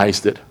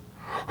recognized it.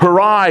 Her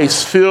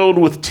eyes filled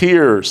with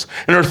tears,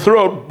 and her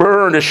throat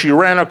burned as she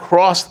ran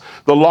across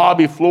the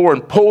lobby floor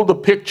and pulled the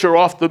picture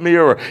off the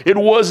mirror. It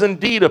was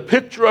indeed a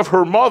picture of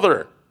her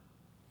mother.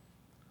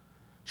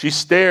 She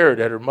stared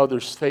at her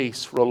mother's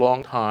face for a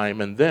long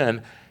time and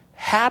then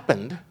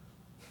happened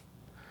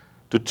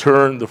to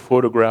turn the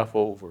photograph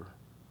over.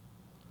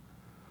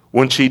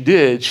 When she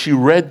did, she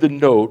read the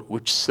note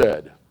which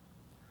said,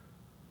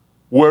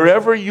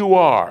 "Wherever you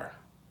are,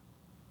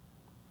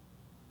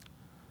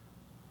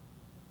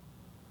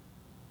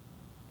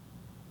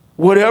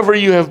 whatever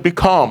you have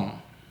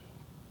become,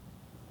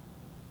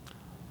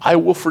 I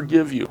will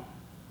forgive you.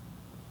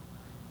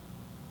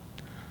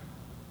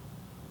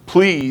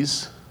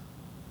 please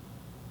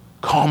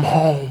come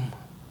home.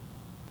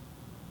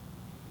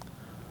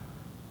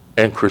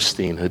 And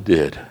Christina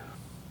did.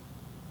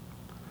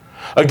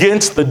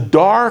 Against the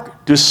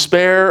dark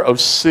despair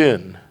of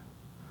sin,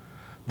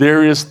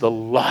 there is the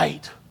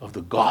light of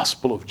the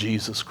gospel of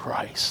Jesus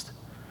Christ.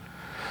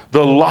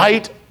 The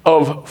light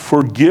of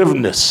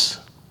forgiveness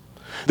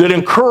that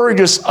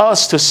encourages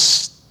us to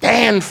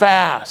stand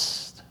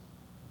fast,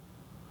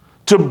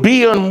 to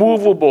be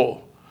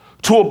unmovable,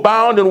 to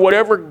abound in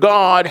whatever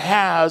God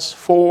has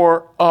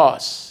for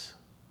us.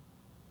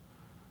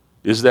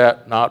 Is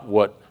that not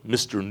what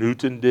Mr.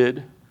 Newton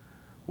did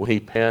when he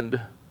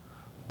penned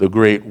the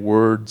great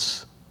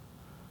words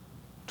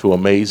to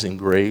Amazing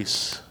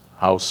Grace?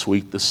 How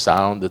sweet the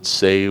sound that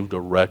saved a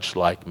wretch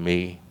like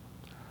me.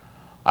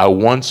 I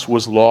once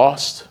was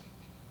lost,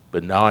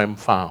 but now I'm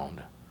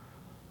found.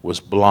 Was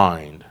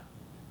blind,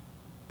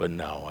 but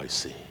now I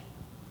see.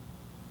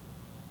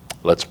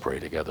 Let's pray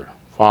together.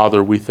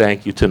 Father, we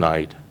thank you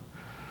tonight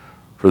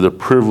for the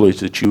privilege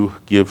that you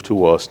give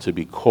to us to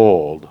be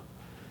called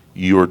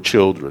your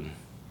children.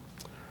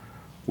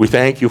 We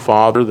thank you,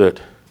 Father, that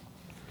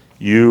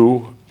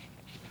you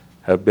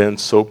have been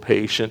so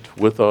patient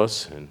with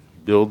us and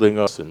building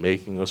us and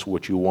making us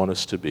what you want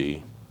us to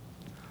be.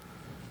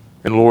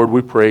 And Lord,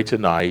 we pray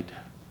tonight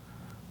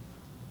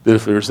that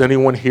if there's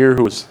anyone here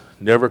who has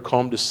never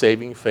come to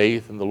saving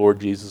faith in the Lord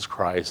Jesus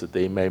Christ, that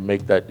they may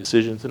make that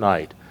decision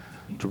tonight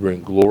to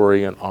bring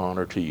glory and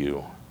honor to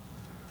you.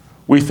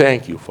 We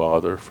thank you,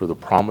 Father, for the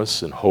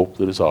promise and hope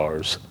that is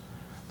ours,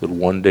 that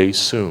one day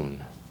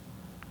soon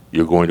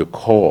you're going to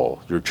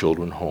call your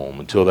children home.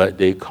 Until that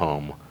day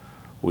come,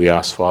 we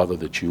ask, Father,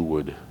 that you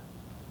would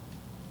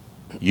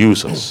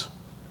use us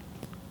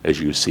as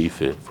you see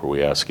fit, for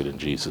we ask it in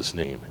Jesus'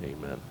 name.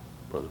 Amen.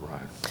 Brother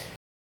Ryan.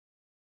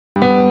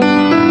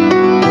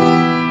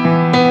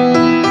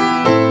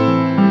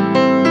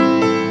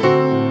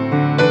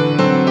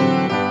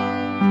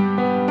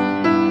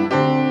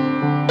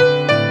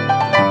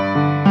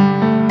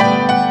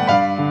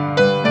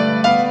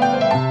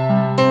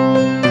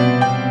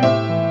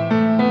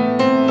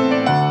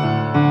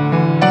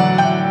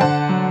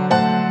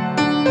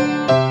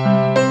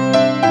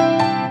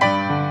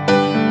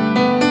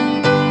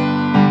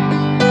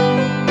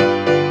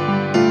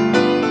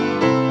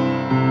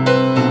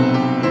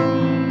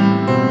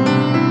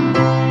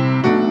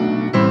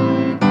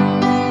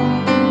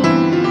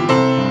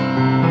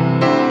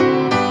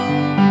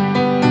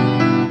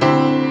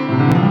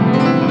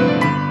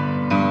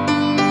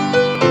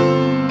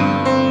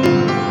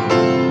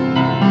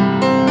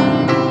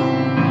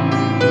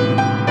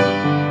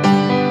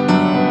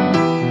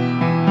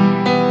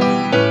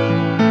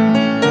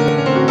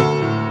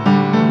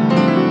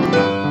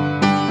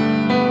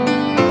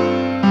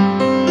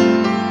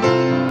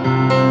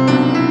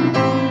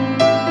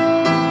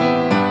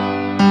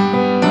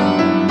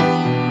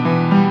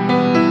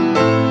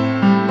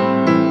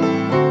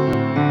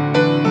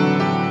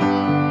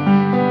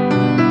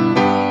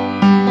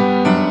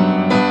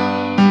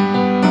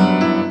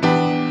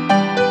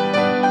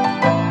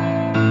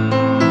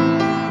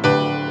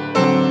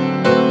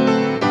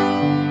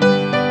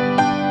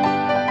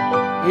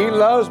 He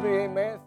loves me, amen.